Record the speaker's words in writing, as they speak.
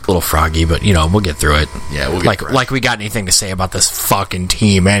little froggy, but, we'll get through it. Yeah, we'll get through it. Like we got anything to say about this fucking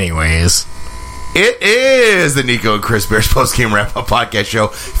team anyways. It is the Nico and Chris Bears Postgame Wrap-Up Podcast Show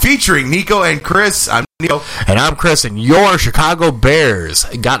featuring Nico and Chris. I'm Nico. And I'm Chris, and your Chicago Bears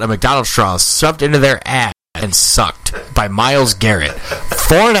got a McDonald's straw shoved into their ass and sucked by Myles Garrett.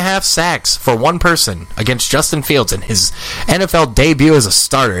 4.5 sacks for one person against Justin Fields in his NFL debut as a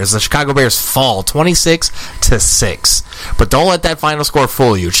starter as the Chicago Bears fall 26-6. But don't let that final score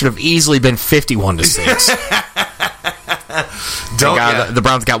fool you. It should have easily been 51-6. The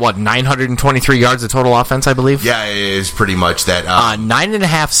Browns got 923 yards of total offense, I believe. Yeah, it is pretty much that.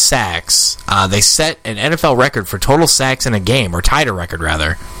 9.5 sacks. They set an NFL record for total sacks in a game, or tied a record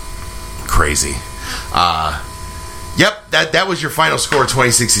rather. Crazy. Yep, that was your final score,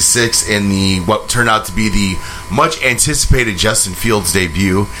 26-6, in the what turned out to be the much anticipated Justin Fields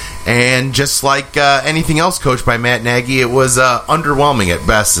debut. And just like anything else coached by Matt Nagy, it was underwhelming at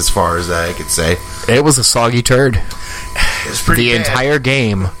best, as far as I could say. It was a soggy turd. It was pretty bad. Entire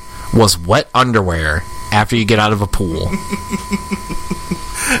game was wet underwear after you get out of a pool.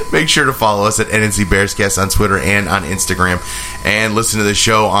 Make sure to follow us at NNC Bearscast on Twitter and on Instagram, and listen to the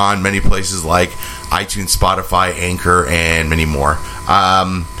show on many places like iTunes, Spotify, Anchor, and many more.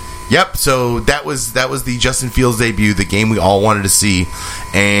 Yep, so that was the Justin Fields debut, the game we all wanted to see,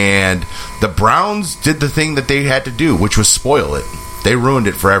 and the Browns did the thing that they had to do, which was spoil it. They ruined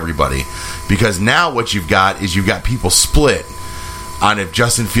it for everybody, because now what you've got people split on if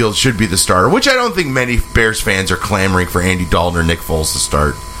Justin Fields should be the starter, which I don't think many Bears fans are clamoring for Andy Dalton or Nick Foles to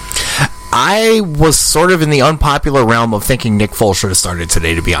start. I was sort of in the unpopular realm of thinking Nick Foles should have started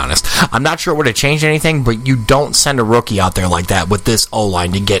today, to be honest. I'm not sure it would have changed anything, but you don't send a rookie out there like that with this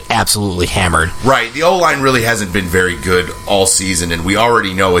O-line to get absolutely hammered. Right. The O-line really hasn't been very good all season, and we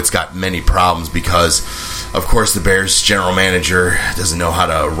already know it's got many problems because, of course, the Bears general manager doesn't know how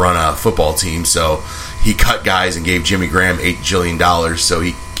to run a football team, so he cut guys and gave Jimmy Graham $8 jillion so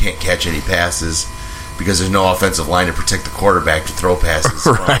he can't catch any passes because there's no offensive line to protect the quarterback to throw passes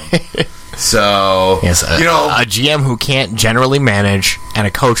right. from. So, yes, a GM who can't generally manage and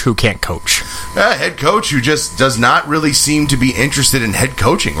a coach who can't coach. A head coach who just does not really seem to be interested in head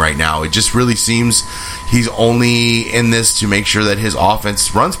coaching right now. It just really seems he's only in this to make sure that his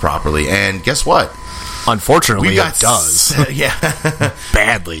offense runs properly. And guess what? Unfortunately, it does. Yeah.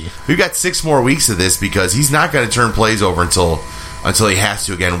 Badly. We've got 6 more weeks of this because he's not going to turn plays over until he has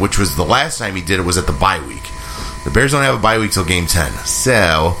to again, which was the last time he did it was at the bye week. The Bears don't have a bye week till game 10.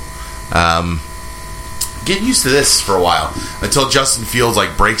 So, get used to this for a while until Justin Fields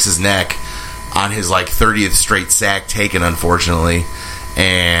breaks his neck on his 30th straight sack taken, unfortunately.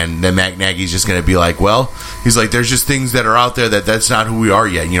 And then Matt Nagy's just going to be he's there's just things that are out there that's not who we are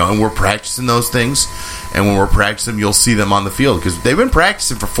yet, and we're practicing those things. And when we're practicing, you'll see them on the field because they've been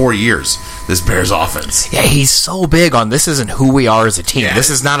practicing for 4 years, this Bears offense. Yeah, he's so big on this isn't who we are as a team. Yeah, this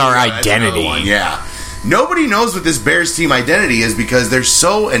is not our identity. Yeah. Nobody knows what this Bears team identity is because they're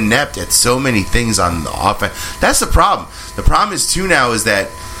so inept at so many things on the offense. That's the problem. The problem is, too, now is that,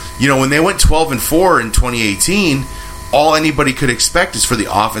 when they went 12-4 in 2018, all anybody could expect is for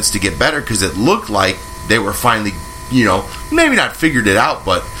the offense to get better because it looked like they were finally, maybe not figured it out,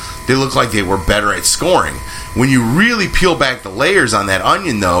 but they looked like they were better at scoring. When you really peel back the layers on that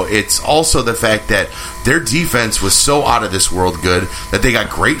onion, though, it's also the fact that their defense was so out of this world good that they got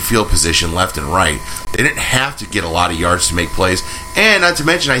great field position left and right. They didn't have to get a lot of yards to make plays. And not to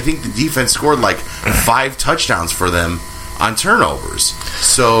mention, I think the defense scored 5 touchdowns for them on turnovers.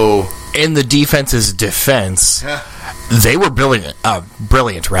 So, in the defense's defense, they were brilliant in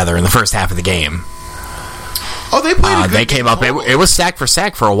the first half of the game. Oh, they played a good They came up. It was sack for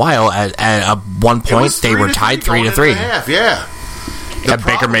sack for a while. At one point, they were tied 3-3. Yeah.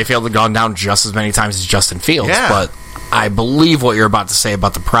 Baker Mayfield had gone down just as many times as Justin Fields. Yeah. But I believe what you're about to say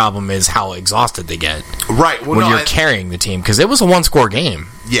about the problem is how exhausted they get. Right. Well, when you're carrying the team. Because it was a one-score game.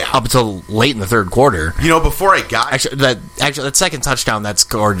 Yeah. Up until late in the third quarter. Before I got... Actually, that second touchdown that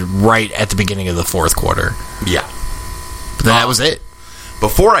scored right at the beginning of the fourth quarter. Yeah. But that was it.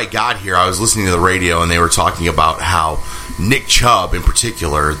 Before I got here, I was listening to the radio, and they were talking about how Nick Chubb, in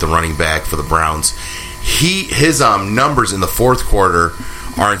particular, the running back for the Browns, his numbers in the fourth quarter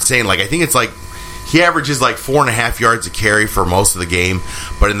are insane. I think it's he averages 4.5 yards a carry for most of the game.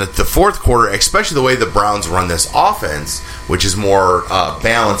 But in the fourth quarter, especially the way the Browns run this offense, which is more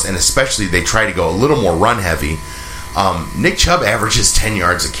balanced, and especially they try to go a little more run heavy, Nick Chubb averages 10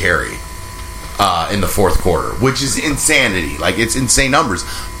 yards a carry in the fourth quarter, which is insanity. It's insane numbers.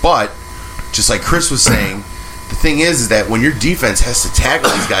 But just like Chris was saying, the thing is that when your defense has to tackle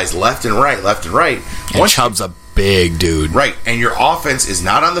these guys left and right, and Chubb's a big dude. Right, and your offense is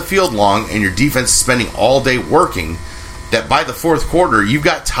not on the field long, and your defense is spending all day working, that by the fourth quarter, you've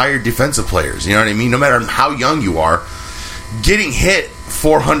got tired defensive players. You know what I mean? No matter how young you are, getting hit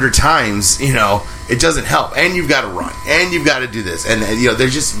 400 times, it doesn't help. And you've got to run, and you've got to do this. And,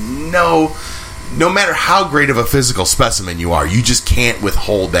 there's just no matter how great of a physical specimen you are, you just can't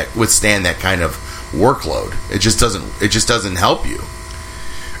withstand that kind of workload. It just doesn't help you.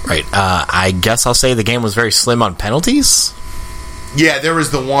 Right. I guess I'll say the game was very slim on penalties. Yeah, there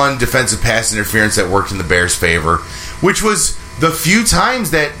was the one defensive pass interference that worked in the Bears' favor, which was the few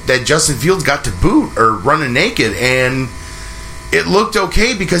times that Justin Fields got to boot or running naked, and it looked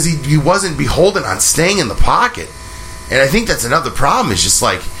okay because he wasn't beholden on staying in the pocket. And I think that's another problem, is just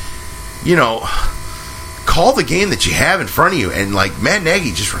like, call the game that you have in front of you. And like Matt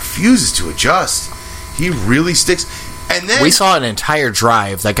Nagy just refuses to adjust. He really sticks. And then we saw an entire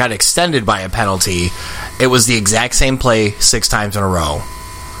drive that got extended by a penalty. It was the exact same play 6 times in a row.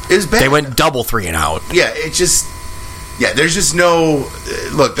 It was bad. They went double 3 and out. Yeah, there's just no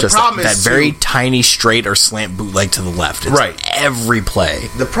look. The problem is that very tiny straight or slant bootleg to the left. It's right, every play.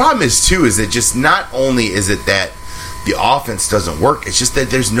 The problem is too is that just not only is it that the offense doesn't work, it's just that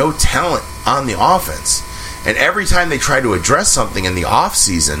there's no talent on the offense. And every time they try to address something in the off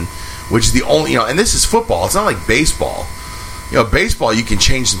season, which is the only and this is football. It's not like baseball. Baseball you can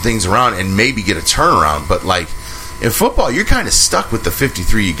change some things around and maybe get a turnaround, but like in football, you're kind of stuck with the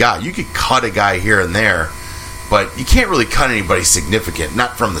 53 you got. You could cut a guy here and there, but you can't really cut anybody significant,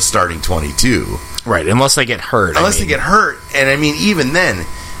 not from the starting 22. Right, unless they get hurt. They get hurt, and even then,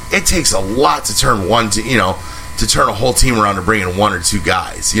 it takes a lot to turn to turn a whole team around to bring in 1 or 2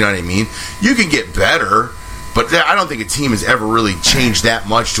 guys. You know what I mean? You can get better, but I don't think a team has ever really changed that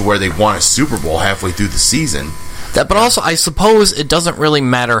much to where they've won a Super Bowl halfway through the season. But also, I suppose it doesn't really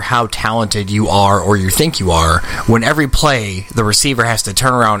matter how talented you are or you think you are. When every play, the receiver has to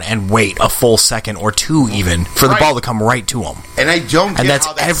turn around and wait a full second or 2 even for the ball to come right to him. And I don't get and that's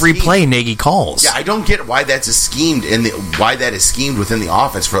how that's every schemed. play Nagy calls. Yeah, I don't get why that's why that is schemed within the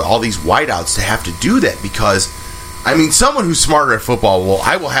offense for all these wideouts to have to do that, because someone who's smarter at football,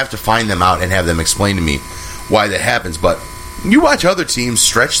 I will have to find them out and have them explain to me why that happens. But you watch other teams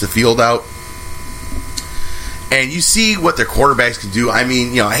stretch the field out, and you see what their quarterbacks can do. I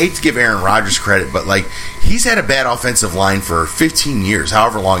hate to give Aaron Rodgers credit, but like he's had a bad offensive line for 15 years,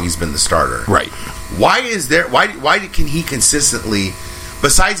 however long he's been the starter. Right. Why can he consistently,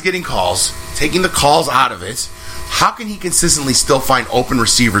 besides getting calls, taking the calls out of it, how can he consistently still find open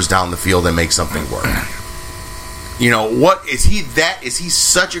receivers down the field and make something work? What is he? Is he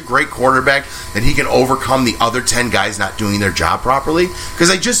such a great quarterback that he can overcome the other 10 guys not doing their job properly?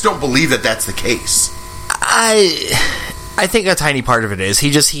 Because I just don't believe that that's the case. I think a tiny part of it is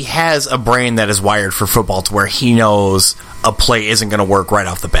he has a brain that is wired for football to where he knows a play isn't going to work right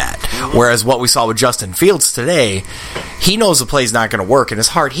off the bat. Mm-hmm. Whereas what we saw with Justin Fields today, he knows the play's not going to work. In his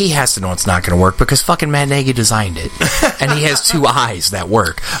heart, he has to know it's not going to work because fucking Matt Nagy designed it. And he has 2 eyes that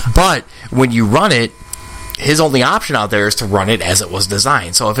work. But when you run it, his only option out there is to run it as it was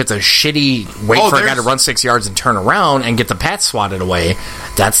designed. So if it's a shitty for a guy to run 6 yards and turn around and get the Pats swatted away,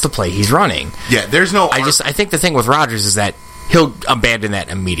 that's the play he's running. Yeah, there's no... I think the thing with Rodgers is that he'll abandon that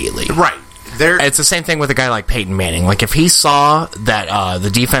immediately. Right. It's the same thing with a guy like Peyton Manning. Like, if he saw that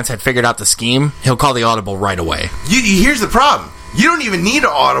the defense had figured out the scheme, he'll call the audible right away. Here's the problem. You don't even need an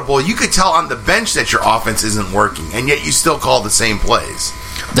audible. You could tell on the bench that your offense isn't working, and yet you still call the same plays.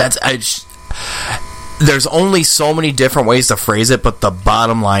 There's only so many different ways to phrase it, but the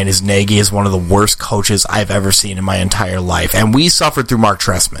bottom line is Nagy is one of the worst coaches I've ever seen in my entire life. And we suffered through Mark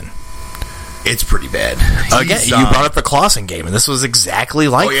Trestman. It's pretty bad. Again, you brought up the Clausen game, and this was exactly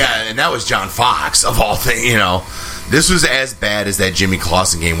like that. Oh, yeah, and that was John Fox, of all things. This was as bad as that Jimmy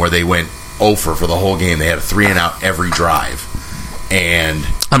Clausen game where they went 0 for the whole game. They had a 3-and-out every drive. And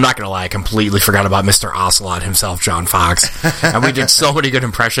I'm not going to lie, I completely forgot about Mr. Ocelot himself, John Fox. And we did so many good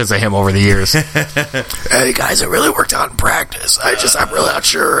impressions of him over the years. Hey, guys, it really worked out in practice. I'm really not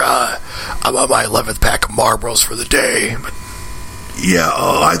sure. I'm on my 11th pack of Marlboros for the day. But yeah,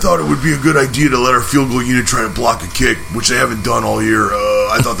 I thought it would be a good idea to let our field goal unit try to block a kick, which they haven't done all year.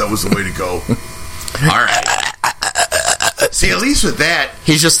 I thought that was the way to go. All right. See, at least with that...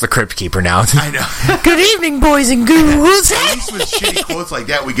 He's just the crypt keeper now. I know. Good evening, boys and ghouls. At least with shitty quotes like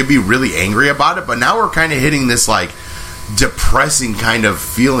that, we could be really angry about it, but now we're kind of hitting this, like, depressing kind of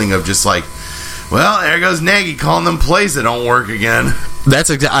feeling of just like, well, there goes Nagy calling them plays that don't work again.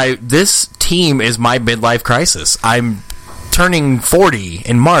 This team is my midlife crisis. I'm turning 40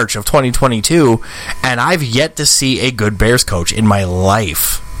 in March of 2022, and I've yet to see a good Bears coach in my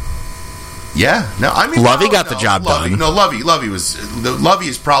life. Yeah, no, I mean Lovey got the job done. No, Lovey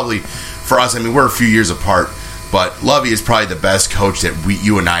is probably for us. I mean, we're a few years apart, but Lovey is probably the best coach that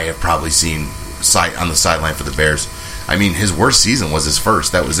you and I have probably seen on the sideline for the Bears. I mean, his worst season was his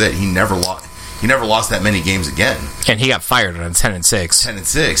first. That was it. He never lost that many games again. And he got fired on 10-6.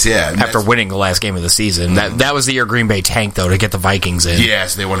 10-6, yeah. After winning the last game of the season. That was the year Green Bay tanked, though, to get the Vikings in. Yeah,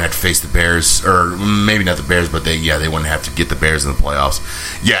 so they wouldn't have to face the Bears, or maybe not the Bears, but they wouldn't have to get the Bears in the playoffs.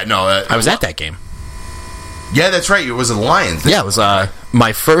 Yeah, no. I was at that game. Yeah, that's right. It was the Lions. Yeah, it was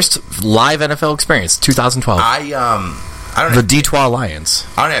my first live NFL experience, 2012. I don't the D12 Lions.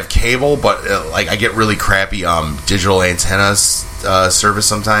 I don't have cable, but I get really crappy digital antennas service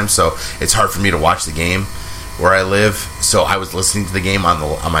sometimes, so it's hard for me to watch the game where I live. So I was listening to the game on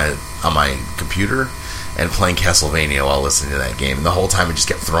my computer and playing Castlevania while listening to that game, and the whole time I just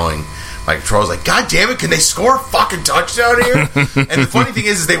kept throwing my controller. I was like, God damn it, can they score a fucking touchdown here? And the funny thing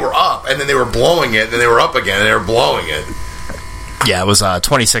is they were up, and then they were blowing it, and then they were up again, and they were blowing it. Yeah, it was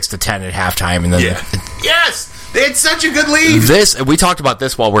 26-10 at halftime, and then yes. They had such a good lead. We talked about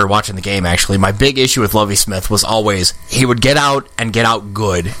this while we were watching the game, actually. My big issue with Lovie Smith was always he would get out and get out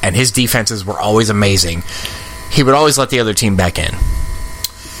good, and his defenses were always amazing. He would always let the other team back in.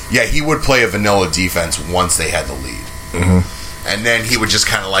 Yeah, he would play a vanilla defense once they had the lead. Mm-hmm. And then he would just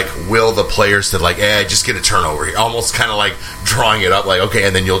kind of like will the players to like, just get a turnover here. Almost kind of like drawing it up like, okay,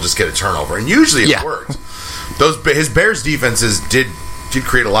 and then you'll just get a turnover. And usually it worked. His Bears defenses did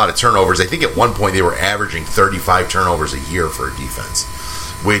create a lot of turnovers. I think at one point they were averaging 35 turnovers a year for a defense,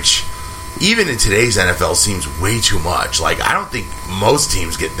 which even in today's NFL seems way too much. Like, I don't think most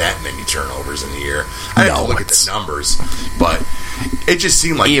teams get that many turnovers in a year. I have to look at the numbers, but it just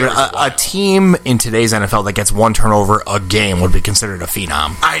seemed like even a team in today's NFL that gets one turnover a game would be considered a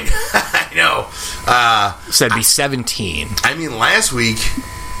phenom. I know. So it'd be 17. I mean, last week,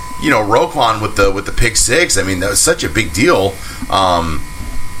 Roquan with the pick six. I mean, that was such a big deal.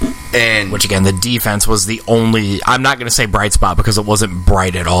 And which again, the defense was the only. I'm not going to say bright spot because it wasn't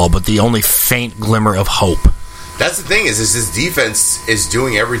bright at all, but the only faint glimmer of hope. That's the thing is this defense is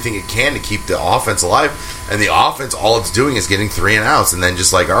doing everything it can to keep the offense alive, and the offense, all it's doing is getting 3 and outs, and then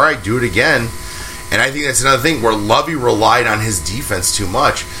just like, all right, do it again. And I think that's another thing where Lovey relied on his defense too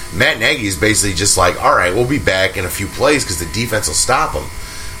much. Matt Nagy is basically just like, all right, we'll be back in a few plays because the defense will stop him.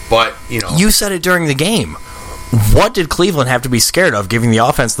 But, you said it during the game. What did Cleveland have to be scared of giving the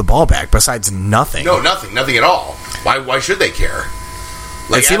offense the ball back besides nothing? No, nothing at all. Why should they care?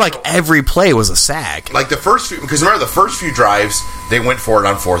 It seemed like every play was a sack. Like because remember the first few drives, they went for it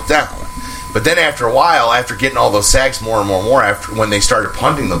on 4th down. But then after a while, after getting all those sacks more and more, after when they started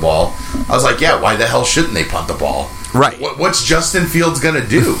punting the ball, I was like, yeah, why the hell shouldn't they punt the ball? Right. What's Justin Fields going to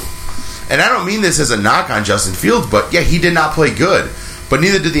do? And I don't mean this as a knock on Justin Fields, but yeah, he did not play good. But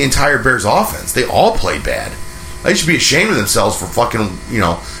neither did the entire Bears offense. They all played bad. They should be ashamed of themselves for fucking,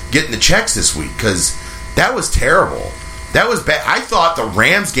 getting the checks this week, because that was terrible. That was bad. I thought the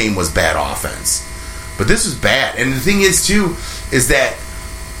Rams game was bad offense, but this was bad. And the thing is, too, is that,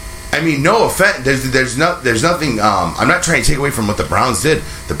 I mean, no offense. There's nothing. I'm not trying to take away from what the Browns did.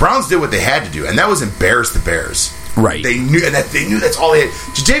 The Browns did what they had to do, and that was embarrass the Bears. Right. They knew that's all they had.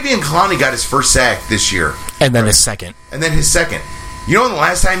 Jadeveon Clowney got his first sack this year, and then his second. You know when the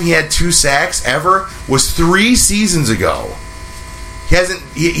last time he had 2 sacks ever was 3 seasons ago. He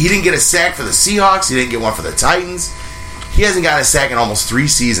didn't get a sack for the Seahawks. He didn't get one for the Titans. He hasn't gotten a sack in almost 3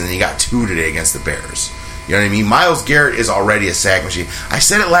 seasons, and he got 2 today against the Bears. You know what I mean? Myles Garrett is already a sack machine. I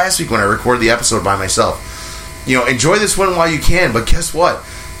said it last week when I recorded the episode by myself. Enjoy this one while you can, but guess what?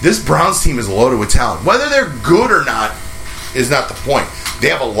 This Browns team is loaded with talent. Whether they're good or not is not the point. They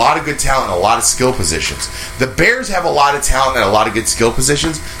have a lot of good talent and a lot of skill positions. The Bears have a lot of talent and a lot of good skill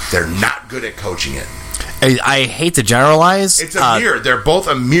positions. They're not good at coaching it. I hate to generalize. It's a mirror. They're both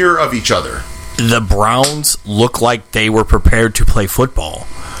a mirror of each other. The Browns look like they were prepared to play football.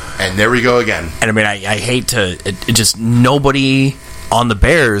 And there we go again. And I mean, I hate to... just nobody on the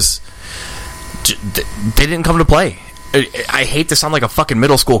Bears... They didn't come to play. I hate to sound like a fucking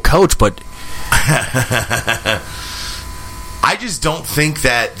middle school coach, but... I just don't think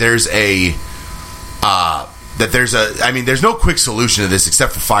that there's there's no quick solution to this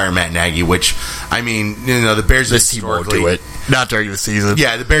except for fire Matt Nagy, which, I mean, the Bears won't do it. Not during the season.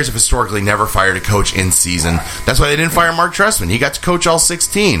 Yeah, the Bears have historically never fired a coach in season. That's why they didn't fire Mark Trestman. He got to coach all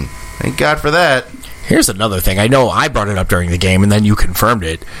 16. Thank God for that. Here's another thing. I know I brought it up during the game, and then you confirmed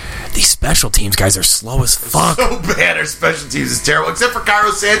it. These special teams guys are slow as fuck. So bad. Our special teams is terrible, except for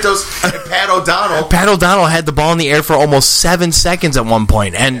Cairo Santos and Pat O'Donnell. Pat O'Donnell had the ball in the air for almost 7 seconds at one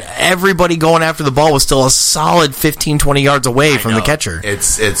point, and everybody going after the ball was still a solid 15, 20 yards away from the catcher. The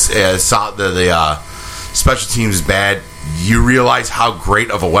special teams is bad. You realize how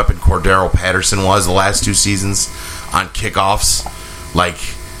great of a weapon Cordero Patterson was the last 2 seasons on kickoffs, like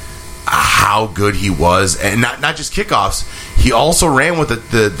how good he was, and not just kickoffs. He also ran with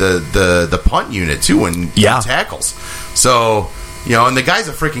the punt unit too, and tackles. So and the guy's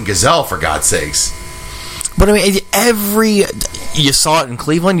a freaking gazelle, for God's sakes. But I mean, you saw it in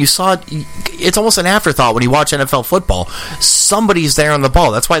Cleveland. You saw it. It's almost an afterthought when you watch NFL football. Somebody's there on the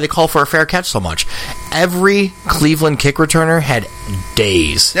ball. That's why they call for a fair catch so much. Every Cleveland kick returner had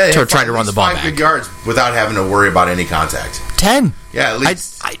days to try to run the ball back. 5 good yards without having to worry about any contact. 10. Yeah, at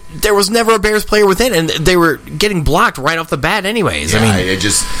least. There was never a Bears player within, and they were getting blocked right off the bat anyways. Yeah,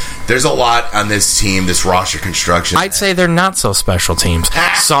 there's a lot on this team, this roster construction. I'd say they're not so special teams.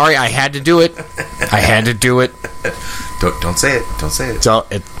 Sorry, I had to do it. Don't say it. Don't say it.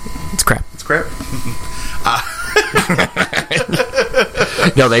 It's crap. It's crap.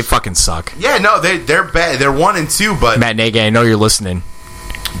 No, they fucking suck. Yeah, no, they're bad. They're 1-2, but Matt Nagy, I know you're listening.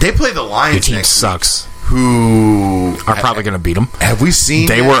 They play the Lions. Your team next sucks. Week, who are probably going to beat them. Have we seen?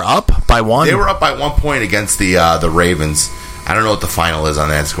 They were up by 1. They were up by 1 point against the Ravens. I don't know what the final is on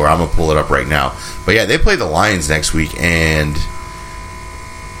that score. I'm gonna pull it up right now. But yeah, they play the Lions next week, and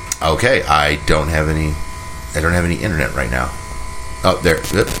okay, I don't have any internet right now. Oh, there.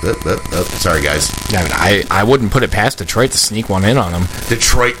 Sorry, guys. I wouldn't put it past Detroit to sneak one in on them.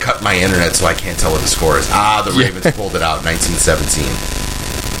 Detroit cut my internet, so I can't tell what the score is. The Ravens pulled it out,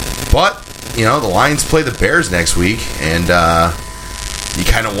 19-17. But the Lions play the Bears next week, and you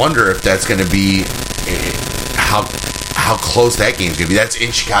kind of wonder if that's going to be how close that game's going to be. That's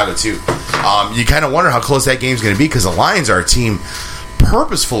in Chicago too. You kind of wonder how close that game's going to be because the Lions are a team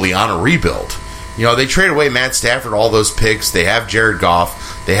purposefully on a rebuild. They traded away Matt Stafford, all those picks. They have Jared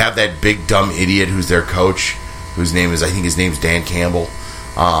Goff. They have that big dumb idiot who's their coach, whose name is Dan Campbell.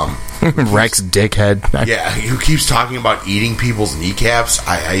 Rex Dickhead. Yeah, who keeps talking about eating people's kneecaps.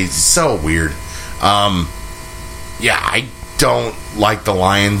 It's so weird. I don't like the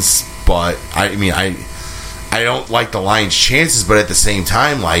Lions, but I don't like the Lions' chances. But at the same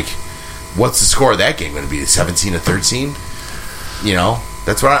time, what's the score of that game going to be? 17-13?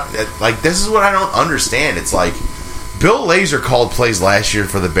 That's what this is what I don't understand. It's like Bill Lazor called plays last year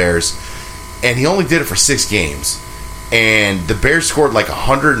for the Bears, and he only did it for 6 games. And the Bears scored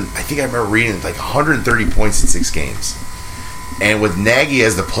 100. I think I remember reading 130 points in 6 games. And with Nagy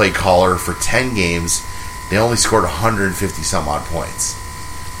as the play caller for 10 games, they only scored 150 some odd points.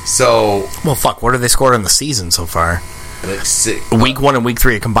 So, well, fuck. What have they scored in the season so far? Week 1 and week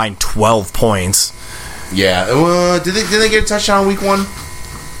 3, a combined 12 points. Yeah. Did they get a touchdown in week 1?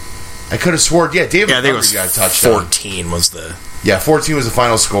 I could have sworn. Yeah, David Montgomery got a touchdown. 14 was the. Yeah, 14 was the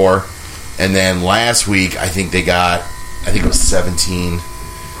final score, and then last week I think it was 17.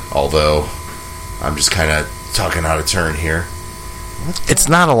 Although I'm just kind of talking out of turn here. It's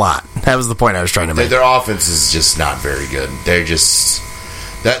not a lot. That was the point I was trying to make. Their offense is just not very good. They're just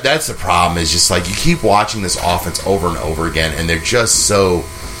that's the problem. Is just you keep watching this offense over and over again, and they're just so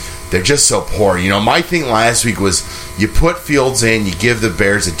poor. My thing last week was you put Fields in, you give the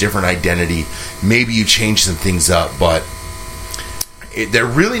Bears a different identity. Maybe you change some things up, but they're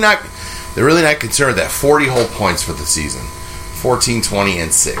really not concerned with that 40 whole points for the season. 14, 20,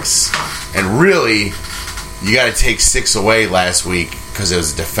 and 6. And really, you got to take 6 away last week because it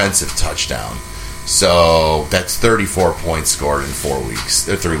was a defensive touchdown. So that's 34 points scored in 4 weeks.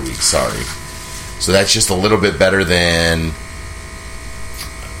 3 weeks, sorry. So that's just a little bit better than...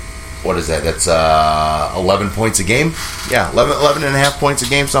 What is that? That's 11 points a game? Yeah, 11 and a half points a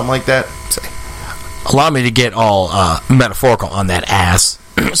game, something like that. Allow me to get all metaphorical on that ass,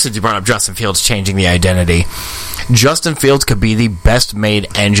 since you brought up Justin Fields changing the identity. Justin Fields could be the best made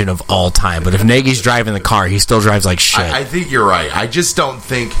engine of all time, but if Nagy's driving the car, he still drives like shit. I think you're right. I just don't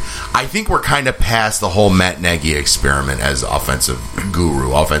think... I think we're kind of past the whole Matt Nagy experiment as offensive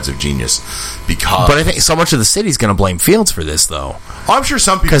guru, offensive genius, because... But I think so much of the city's going to blame Fields for this, though. Oh, I'm sure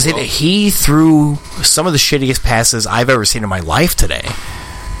some people... Because he threw some of the shittiest passes I've ever seen in my life today.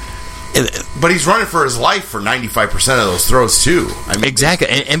 But he's running for his life for 95% of those throws, too. Exactly.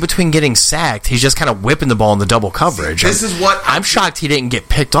 And in between getting sacked, he's just kind of whipping the ball in the double coverage. I'm shocked he didn't get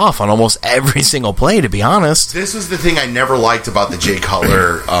picked off on almost every single play, to be honest. This was the thing I never liked about the Jay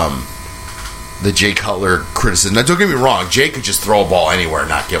Cutler criticism. Now, don't get me wrong. Jay could just throw a ball anywhere and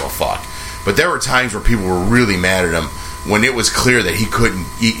not give a fuck. But there were times where people were really mad at him when it was clear that he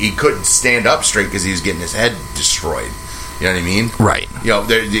couldn't stand up straight because he was getting his head destroyed. You know what I mean? Right.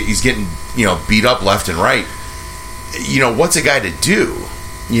 He's getting beat up left and right. What's a guy to do?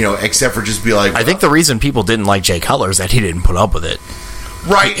 Except for just be like. I think the reason people didn't like Jay Cutler is that he didn't put up with it.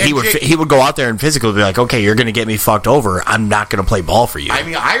 Right. He would go out there and physically be like, okay, you're going to get me fucked over. I'm not going to play ball for you. I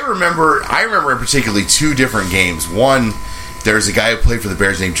mean, I remember in particularly two different games. One, there's a guy who played for the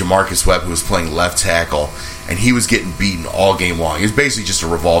Bears named Jamarcus Webb who was playing left tackle, and he was getting beaten all game long. It was basically just a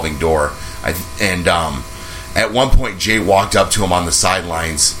revolving door. At one point, Jay walked up to him on the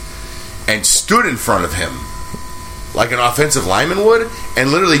sidelines and stood in front of him like an offensive lineman would, and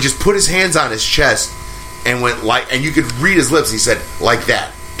literally just put his hands on his chest and went and you could read his lips. He said, like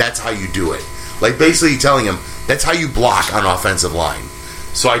that. That's how you do it. Like basically telling him, that's how you block on offensive line.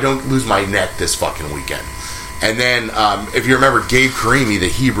 So I don't lose my neck this fucking weekend. And then, if you remember Gabe Karimi, the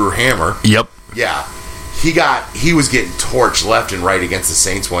Hebrew Hammer. Yep. Yeah. He was getting torched left and right against the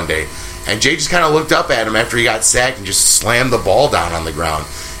Saints one day. And Jay just kind of looked up at him after he got sacked and just slammed the ball down on the ground.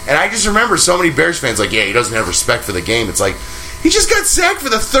 And I just remember so many Bears fans like, yeah, he doesn't have respect for the game. It's like, he just got sacked for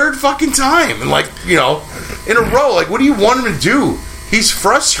the third fucking time. And in a row. Like, what do you want him to do? He's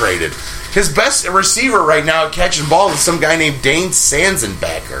frustrated. His best receiver right now at catching balls is some guy named Dane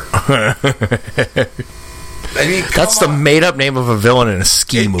Sanzenbacher. I mean, that's the made-up name of a villain in a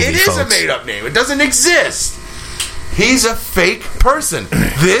ski movie, It is a made-up name. It doesn't exist. He's a fake person.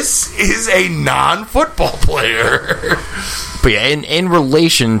 This is a non-football player. But yeah, in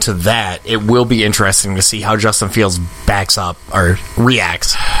relation to that, it will be interesting to see how Justin Fields backs up or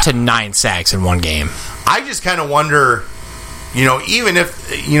reacts to 9 sacks in one game. I just kind of wonder, even if,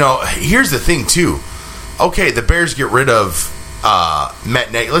 here's the thing too. Okay, the Bears get rid of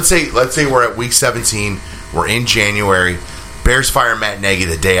Matt Nagy. Let's say we're at week 17. We're in January. Bears fire Matt Nagy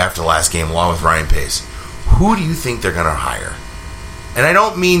the day after the last game along with Ryan Pace. Who do you think they're going to hire? And I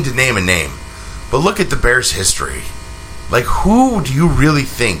don't mean to name a name, but look at the Bears' history. Like, who do you really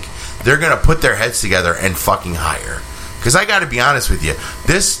think they're going to put their heads together and fucking hire? Because I got to be honest with you,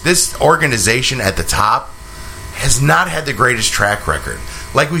 this organization at the top has not had the greatest track record.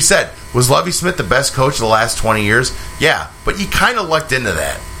 Like we said, was Lovie Smith the best coach of the last 20 years? Yeah, but you kind of lucked into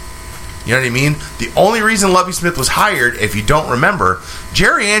that. You know what I mean? The only reason Lovie Smith was hired, if you don't remember,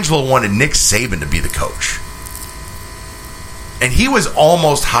 Jerry Angelo wanted Nick Saban to be the coach. And he was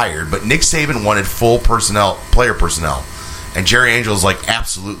almost hired, but Nick Saban wanted full player personnel. And Jerry Angelo's like,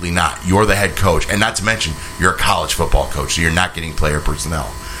 absolutely not. You're the head coach. And not to mention, you're a college football coach, so you're not getting player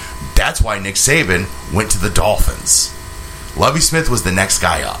personnel. That's why Nick Saban went to the Dolphins. Lovie Smith was the next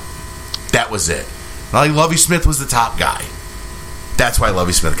guy up. That was it. Not like Lovie Smith was the top guy. That's why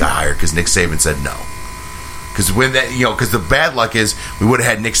Lovie Smith got hired, because Nick Saban said no. Because the bad luck is we would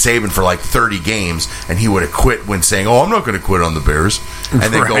have had Nick Saban for like 30 games, and he would have quit when saying, "Oh, I'm not going to quit on the Bears," and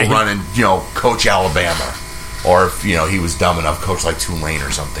then go run and coach Alabama, or if he was dumb enough, coach like Tulane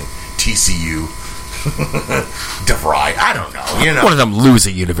or something, TCU, DeVry. I don't know. One of them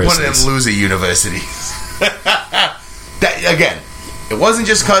losing universities. That again. It wasn't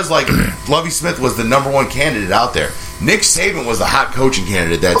just because, Lovie Smith was the number one candidate out there. Nick Saban was the hot coaching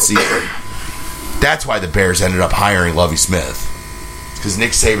candidate that season. That's why the Bears ended up hiring Lovie Smith. Because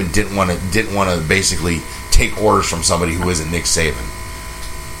Nick Saban didn't want to basically take orders from somebody who isn't Nick Saban.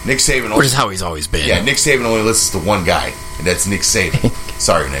 Nick Saban... Which is how he's always been. Yeah, Nick Saban only listens to one guy, and that's Nick Saban.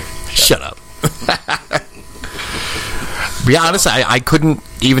 Sorry, Nick. Shut up. Be honest, I couldn't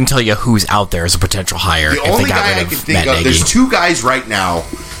even tell you who's out there as a potential hire. The only guy I can think of, there's 2 guys right now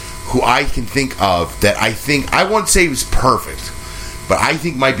who I can think of that I won't say was perfect, but I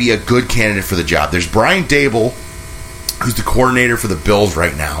think might be a good candidate for the job. There's Brian Daboll, who's the coordinator for the Bills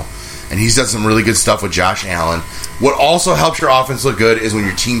right now, and he's done some really good stuff with Josh Allen. What also helps your offense look good is when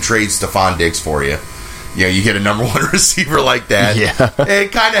your team trades Stephon Diggs for you. You get a number 1 receiver like that. Yeah.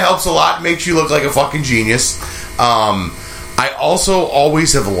 It kind of helps a lot, makes you look like a fucking genius. I also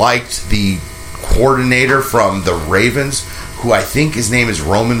always have liked the coordinator from the Ravens, who I think his name is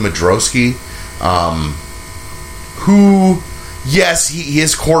Roman Modrowski, who, yes,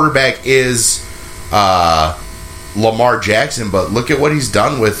 his quarterback is Lamar Jackson, but look at what he's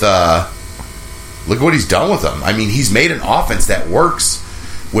done with them. I mean, he's made an offense that works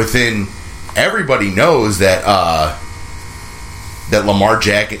within. Everybody knows that Lamar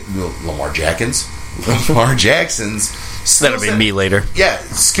Jackson's. That'll be me later. Yeah,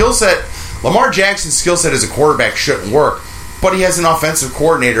 skill set. Lamar Jackson's skill set as a quarterback shouldn't work, but he has an offensive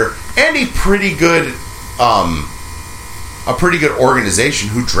coordinator and a pretty good organization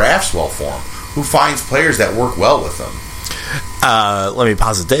who drafts well for him, who finds players that work well with him. Let me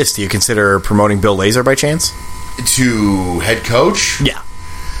posit this. Do you consider promoting Bill Lazor by chance? To head coach? Yeah.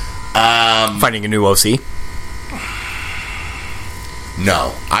 Finding a new OC?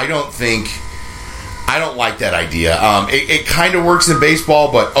 No. I don't like that idea. It kind of works in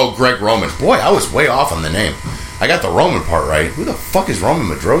baseball, but, Greg Roman. Boy, I was way off on the name. I got the Roman part right. Who the fuck is Roman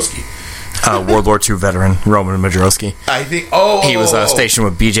Madrowski? World War II veteran Roman Madrowski. I think. He was stationed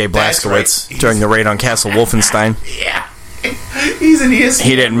with B.J. Blazkowicz during the raid on Castle Wolfenstein. Yeah, he's an ESPN.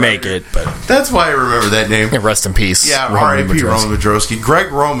 He didn't make it, but that's why I remember that name. Rest in peace. Yeah, R.I.P. Roman Madrowski.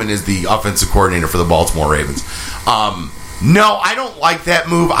 Greg Roman is the offensive coordinator for the Baltimore Ravens. No, I don't like that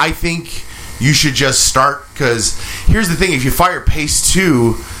move. I think you should just start, because here's the thing: if you fire Pace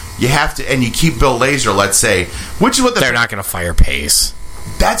too, you have to, and you keep Bill Lazor, let's say, which is what they're not going to fire Pace.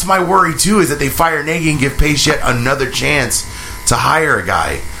 That's my worry too, is that they fire Nagy and give Pace yet another chance to hire a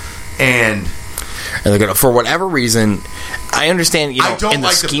guy, and they're gonna, for whatever reason, I understand, in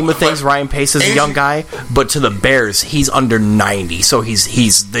the scheme of things, Ryan Pace is a young guy, but to the Bears, he's under 90, so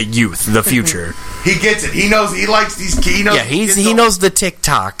he's the youth, the future. He gets it. He knows. He likes these. He knows. Yeah, he knows the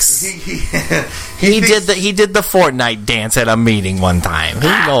TikToks. He did the Fortnite dance at a meeting one time. He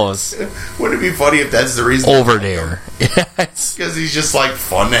knows. Wouldn't it be funny if that's the reason? Over there, yes, because he's just like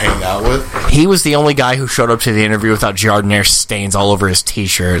fun to hang out with. He was the only guy who showed up to the interview without Jardiniere stains all over his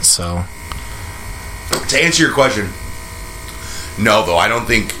T-shirt. So, to answer your question, no, though I don't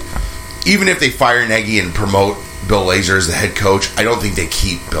think, even if they fire Nagy and promote Bill Lazor as the head coach, I don't think they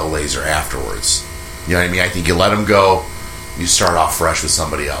keep Bill Lazor afterwards. You know what I mean? I think you let him go, you start off fresh with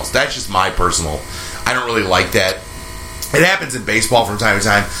somebody else. That's just my personal. I don't really like that. It happens in baseball from time to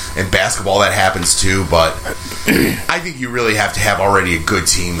time. In basketball, that happens too. But I think you really have to have already a good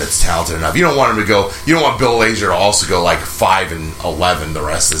team that's talented enough. You don't want him to go. You don't want Bill Lazor to also go like 5-11 the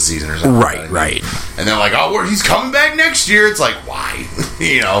rest of the season or something. Right. And they're like, he's coming back next year. It's like, why?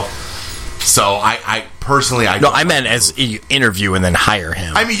 So I personally, I meant as you interview and then hire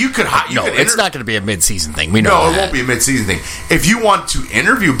him. I mean, you could hire. It's not going to be a mid-season thing. We know. No, it won't be a mid-season thing. If you want to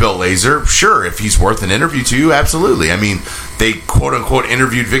interview Bill Lazor, sure. If he's worth an interview to you, absolutely. I mean, they quote unquote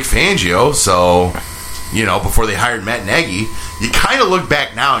interviewed Vic Fangio, so before they hired Matt Nagy, you kind of look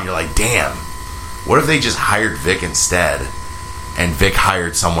back now and you're like, damn, what if they just hired Vic instead, and Vic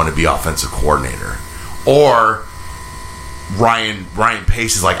hired someone to be offensive coordinator, or Ryan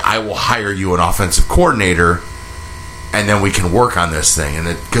Pace is like, I will hire you an offensive coordinator, and then we can work on this thing. And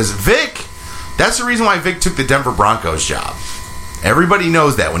because Vic, that's the reason why Vic took the Denver Broncos job. Everybody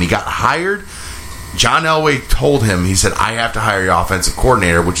knows that. When he got hired, John Elway told him, he said, I have to hire your offensive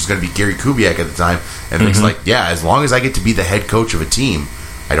coordinator, which is going to be Gary Kubiak at the time. And Vic's like, yeah, as long as I get to be the head coach of a team,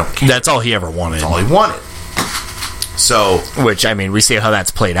 I don't care. That's all he ever wanted. That's all he wanted. So, which, I mean, we see how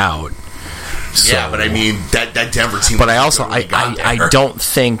that's played out. So, yeah, but I mean that Denver team. But I also I don't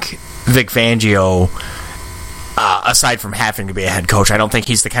think Vic Fangio, aside from having to be a head coach, I don't think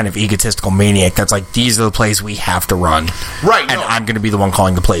he's the kind of egotistical maniac that's like, these are the plays we have to run, right? And I'm going to be the one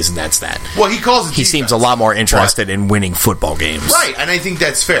calling the plays, and that's that. Well, he calls it. He seems a lot more interested in winning football games, right? And I think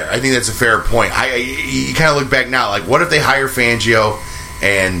that's fair. I think that's a fair point. You kind of look back now, like, what if they hire Fangio,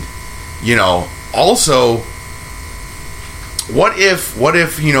 and also. What if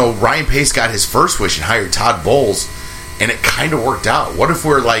Ryan Pace got his first wish and hired Todd Bowles, and it kind of worked out? What if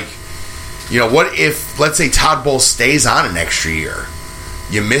we're like, what if, let's say Todd Bowles stays on an extra year?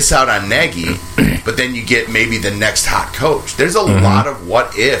 You miss out on Nagy, but then you get maybe the next hot coach. There's a lot of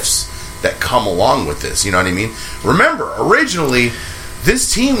what ifs that come along with this. You know what I mean? Remember, originally,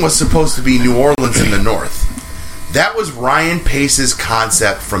 this team was supposed to be New Orleans in the North. That was Ryan Pace's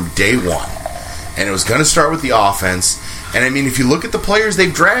concept from day one. And it was going to start with the offense. And I mean, if you look at the players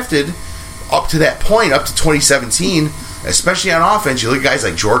they've drafted up to that point, up to 2017, especially on offense, you look at guys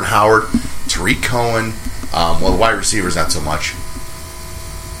like Jordan Howard, Tariq Cohen, the wide receivers not so much.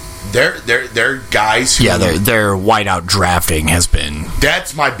 They're guys who... Yeah, their wideout drafting has been...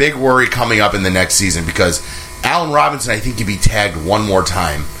 That's my big worry coming up in the next season, because Allen Robinson, I think, can be tagged one more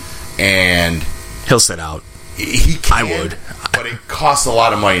time, and... He'll sit out. He can, I would. But it costs a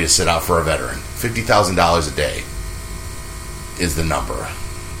lot of money to sit out for a veteran. $50,000 a day is the number.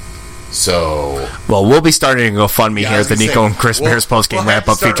 So... Well, we'll be starting a GoFundMe here at the Nico and Chris Bears postgame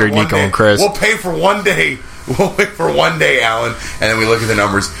wrap-up featuring Nico and Chris. We'll pay for one day. We'll pay for one day, Alan, and then we look at the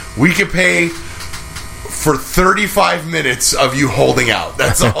numbers. We could pay for 35 minutes of you holding out.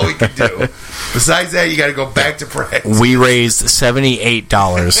 That's all we could do. Besides that, you got to go back to practice. We raised $78.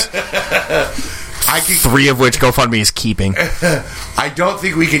 Three of which GoFundMe is keeping. I don't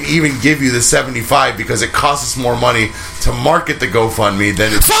think we can even give you the 75 because it costs us more money to market the GoFundMe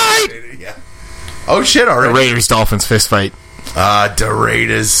than it's... Fight! Yeah. Oh, shit, already. The Raiders-Dolphins fist fight.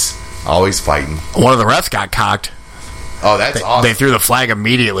 DeRaitis. Always fighting. One of the refs got cocked. Oh, that's awesome. They threw the flag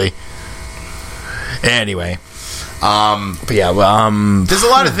immediately. Anyway. But yeah, there's a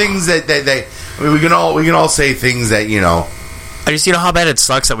lot of things that we can all say things that, you know. I just, you know how bad it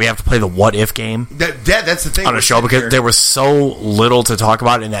sucks that we have to play the what if game? That's the thing. On a show, because there was so little to talk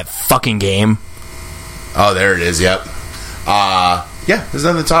about in that fucking game. Oh, there it is, yep. Yeah, there's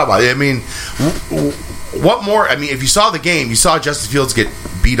nothing to talk about. I mean, what more? I mean, if you saw the game, you saw Justin Fields get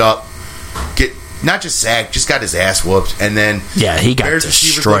beat up, get not just sacked, just got his ass whooped, and then he got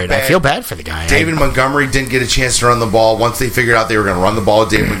destroyed. I feel bad for the guy. David Montgomery didn't get a chance to run the ball. Once they figured out they were going to run the ball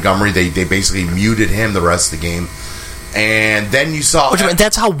with David Montgomery, they basically muted him the rest of the game. And then you saw...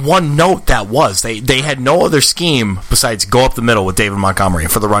 that's how one note that was. They had no other scheme besides go up the middle with David Montgomery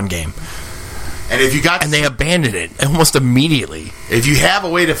for the run game. And if you got... And they abandoned it almost immediately. If you have a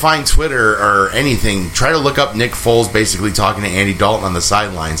way to find Twitter or anything, try to look up Nick Foles basically talking to Andy Dalton on the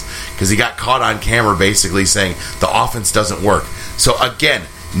sidelines, because he got caught on camera basically saying the offense doesn't work. So again,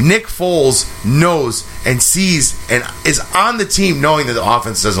 Nick Foles knows and sees and is on the team knowing that the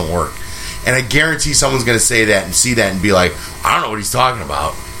offense doesn't work. And I guarantee someone's going to say that and see that and be like, I don't know what he's talking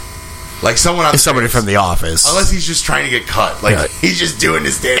about. Like somebody from the office. Unless he's just trying to get cut. Like, he's just doing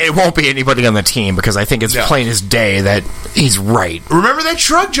his damn. It won't be anybody on the team, because I think it's plain as day that he's right. Remember that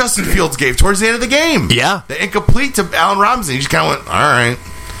shrug Justin Fields gave towards the end of the game? Yeah. The incomplete to Allen Robinson. He just kind of went, all right.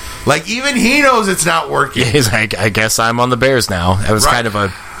 Like, even he knows it's not working. Yeah, he's like, I guess I'm on the Bears now. That was kind of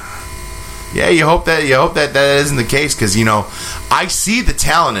a... Yeah, you hope that isn't the case, because, you know, I see the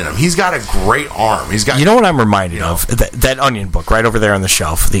talent in him. He's got a great arm. He's got. You know what I'm reminded of? That Onion book right over there on the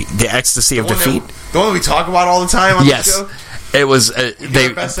shelf, the Ecstasy of Defeat. The one that we talk about all the time on the show. It was they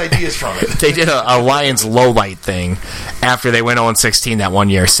the best ideas from it. They did a Lions low light thing after they went 0-16 that one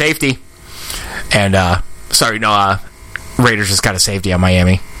year. Safety, and Raiders just got a safety on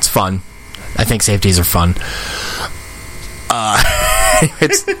Miami. It's fun. I think safeties are fun.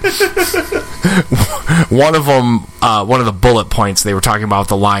 It's one of them. One of the bullet points they were talking about with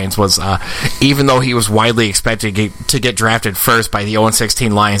the Lions was even though he was widely expected to get drafted first by the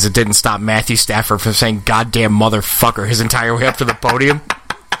 0-16 Lions, it didn't stop Matthew Stafford from saying "goddamn motherfucker" his entire way up to the podium.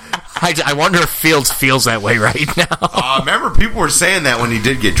 I wonder if Fields feels that way right now. Remember, people were saying that when he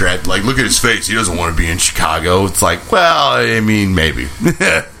did get drafted. Like, look at his face; he doesn't want to be in Chicago. It's like, well, I mean, maybe.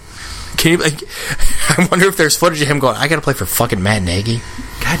 Can you, I wonder if there's footage of him going, I gotta play for fucking Matt Nagy.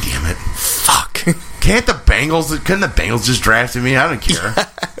 God damn it. Fuck. Couldn't the Bengals just draft me? I don't care.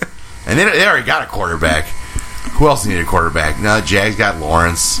 And they already got a quarterback. Who else needed a quarterback? No, the Jags got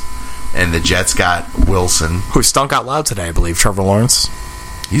Lawrence, and the Jets got Wilson. Who stunk out loud today, I believe, Trevor Lawrence.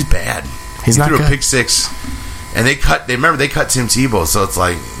 He's bad. He threw good. A pick six. And they cut Tim Tebow, so it's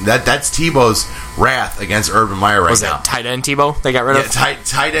like that's Tebow's wrath against Urban Meyer right now. Was that tight end Tebow they got rid of?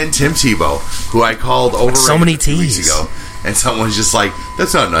 Tight end Tim Tebow, who I called overrated so many 2 weeks ago. And someone's just like,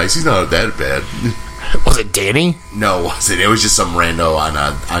 that's not nice. He's not that bad. Was it Danny? No, it wasn't. It was just some rando on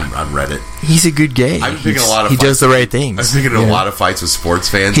Reddit. He's a good guy. I've been picking a lot of He fights. does the right things. I've been picking a lot of fights with sports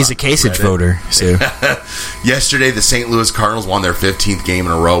fans. He's a Kasich voter, so. Yesterday, the St. Louis Cardinals won their 15th game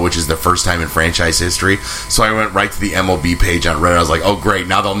in a row, which is the first time in franchise history. So I went right to the MLB page on Reddit. I was like, oh, great.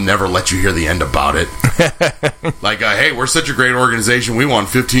 Now they'll never let you hear the end about it. Like, hey, we're such a great organization. We won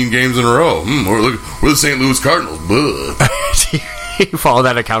 15 games in a row. We're the St. Louis Cardinals. You follow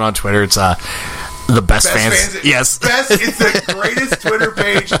that account on Twitter. It's the best fans. Yes. It's the greatest Twitter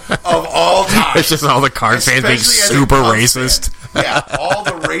page of all time. It's just all the Card fans being super racist. Yeah, all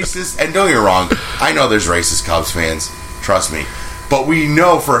the racist. And don't get me wrong, I know there's racist Cubs fans. Trust me. But we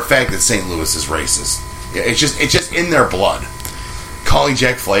know for a fact that St. Louis is racist. It's just in their blood. Calling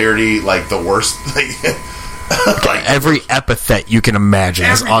Jack Flaherty like the worst. Like every epithet you can imagine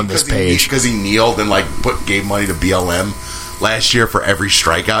is on this page. Because he kneeled and gave money to BLM last year for every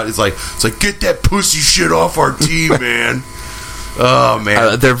strikeout. It's like get that pussy shit off our team, man. Oh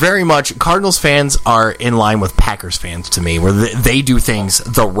man, they're very much Cardinals fans are in line with Packers fans to me, where they do things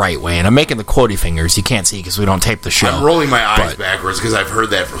the right way. And I'm making the quotey fingers. You can't see because we don't tape the show. I'm rolling my eyes backwards because I've heard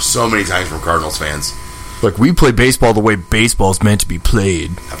that for so many times from Cardinals fans. Like, we play baseball the way baseball's meant to be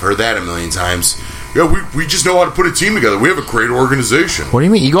played. I've heard that a million times. Yeah, we just know how to put a team together. We have a great organization. What do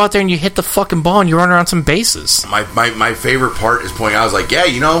you mean? You go out there and you hit the fucking ball and you run around some bases. My favorite part is pointing out, I was like, yeah,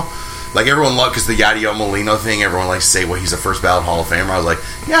 you know, like everyone loved, because the Yadier Molina thing, everyone likes to say, well, he's a first ballot Hall of Famer. I was like,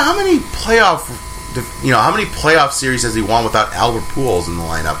 yeah, how many playoff series has he won without Albert Pujols in the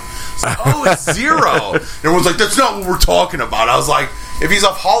lineup? It's like, it's 0. Everyone's like, that's not what we're talking about. I was like, if he's a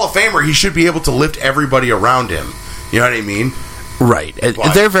Hall of Famer, he should be able to lift everybody around him. You know what I mean? Right.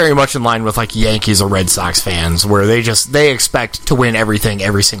 But They're very much in line with like Yankees or Red Sox fans, where they expect to win everything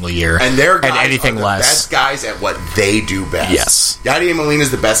every single year, and their guys anything are the less. best guys at what they do best. Yes. Yadier Molina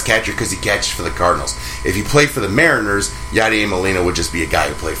is the best catcher because he catches for the Cardinals. If he played for the Mariners, Yadier Molina would just be a guy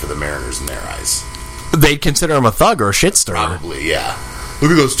who played for the Mariners in their eyes. They'd consider him a thug or a shit stirrer. Probably, yeah.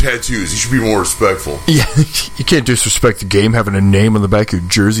 Look at those tattoos. You should be more respectful. Yeah, you can't disrespect the game having a name on the back of your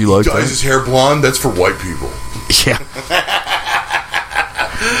jersey like Dyes that. his hair blonde? That's for white people. Yeah.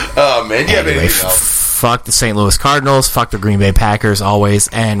 Oh, man. Do you have Anyway, anything else? fuck the St. Louis Cardinals, fuck the Green Bay Packers always,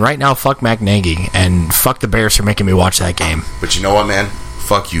 and right now fuck Matt Nagy, and fuck the Bears for making me watch that game. But you know what, man?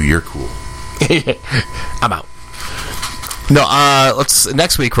 Fuck you. You're cool. I'm out. No, let's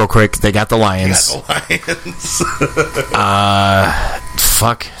next week real quick. They got the Lions.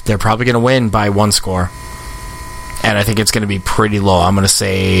 Fuck, they're probably going to win by one score, and I think it's going to be pretty low. I'm going to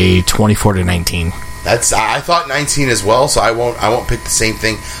say 24-19. I thought 19 as well, so I won't pick the same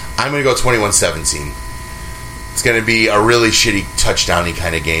thing. I'm going to go 21-17. It's going to be a really shitty touchdowny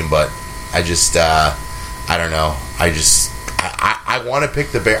kind of game, but I just I don't know. I want to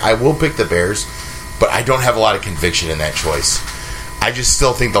pick the Bears. I will pick the Bears, but I don't have a lot of conviction in that choice. I just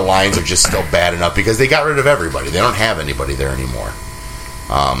still think the Lions are just still bad enough because they got rid of everybody. They don't have anybody there anymore.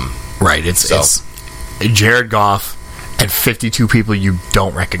 Right, it's Jared Goff and 52 people you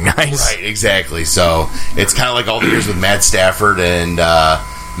don't recognize. Right, exactly. So it's kind of like all the years with Matt Stafford and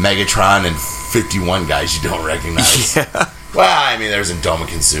Megatron and 51 guys you don't recognize. Yeah. Well, I mean, there's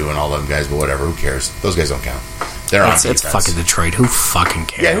Ndamukong Suh and all them guys, but whatever. Who cares? Those guys don't count. They're on defense. It's fucking Detroit. Who fucking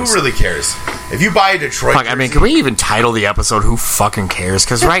cares? Yeah, who really cares? If you buy a Detroit Fuck, I mean, can we even title the episode "Who Fucking Cares"?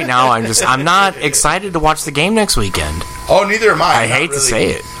 Because right now, I'm not excited to watch the game next weekend. Oh, neither am I. I hate to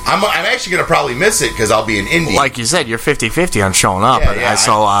say it. I'm actually going to probably miss it because I'll be in Indy. Like you said, you're 50-50 on showing up. Yeah, yeah, I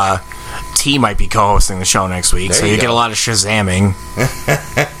saw T might be co-hosting the show next week, so you get a lot of Shazamming.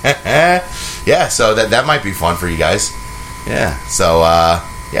 Yeah, so that might be fun for you guys. Yeah, so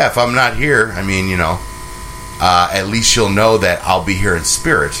yeah, if I'm not here, I mean, at least you'll know that I'll be here in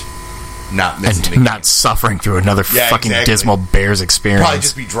spirit, not missing the game. Not suffering through another fucking exactly. dismal Bears experience. Probably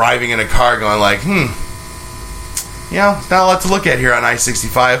just be driving in a car going like, it's not a lot to look at here on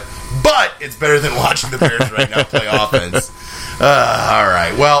I-65, but it's better than watching the Bears right now play offense. All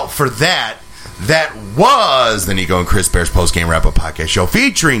right, well, for that was the Nico and Chris Bears post-game wrap-up podcast show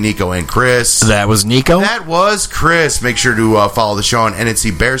featuring Nico and Chris. That was Nico. That was Chris. Make sure to follow the show on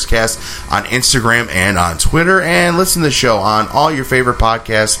NNC Bearscast on Instagram and on Twitter, and listen to the show on all your favorite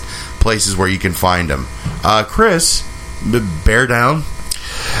podcast places where you can find them. Chris, bear down.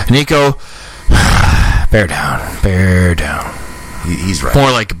 Nico, bear down. He's right.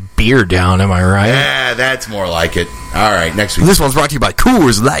 More like beer down, am I right? Yeah, that's more like it. All right, next week. This one's brought to you by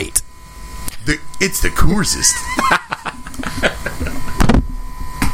Coors Light. It's the Coorsest.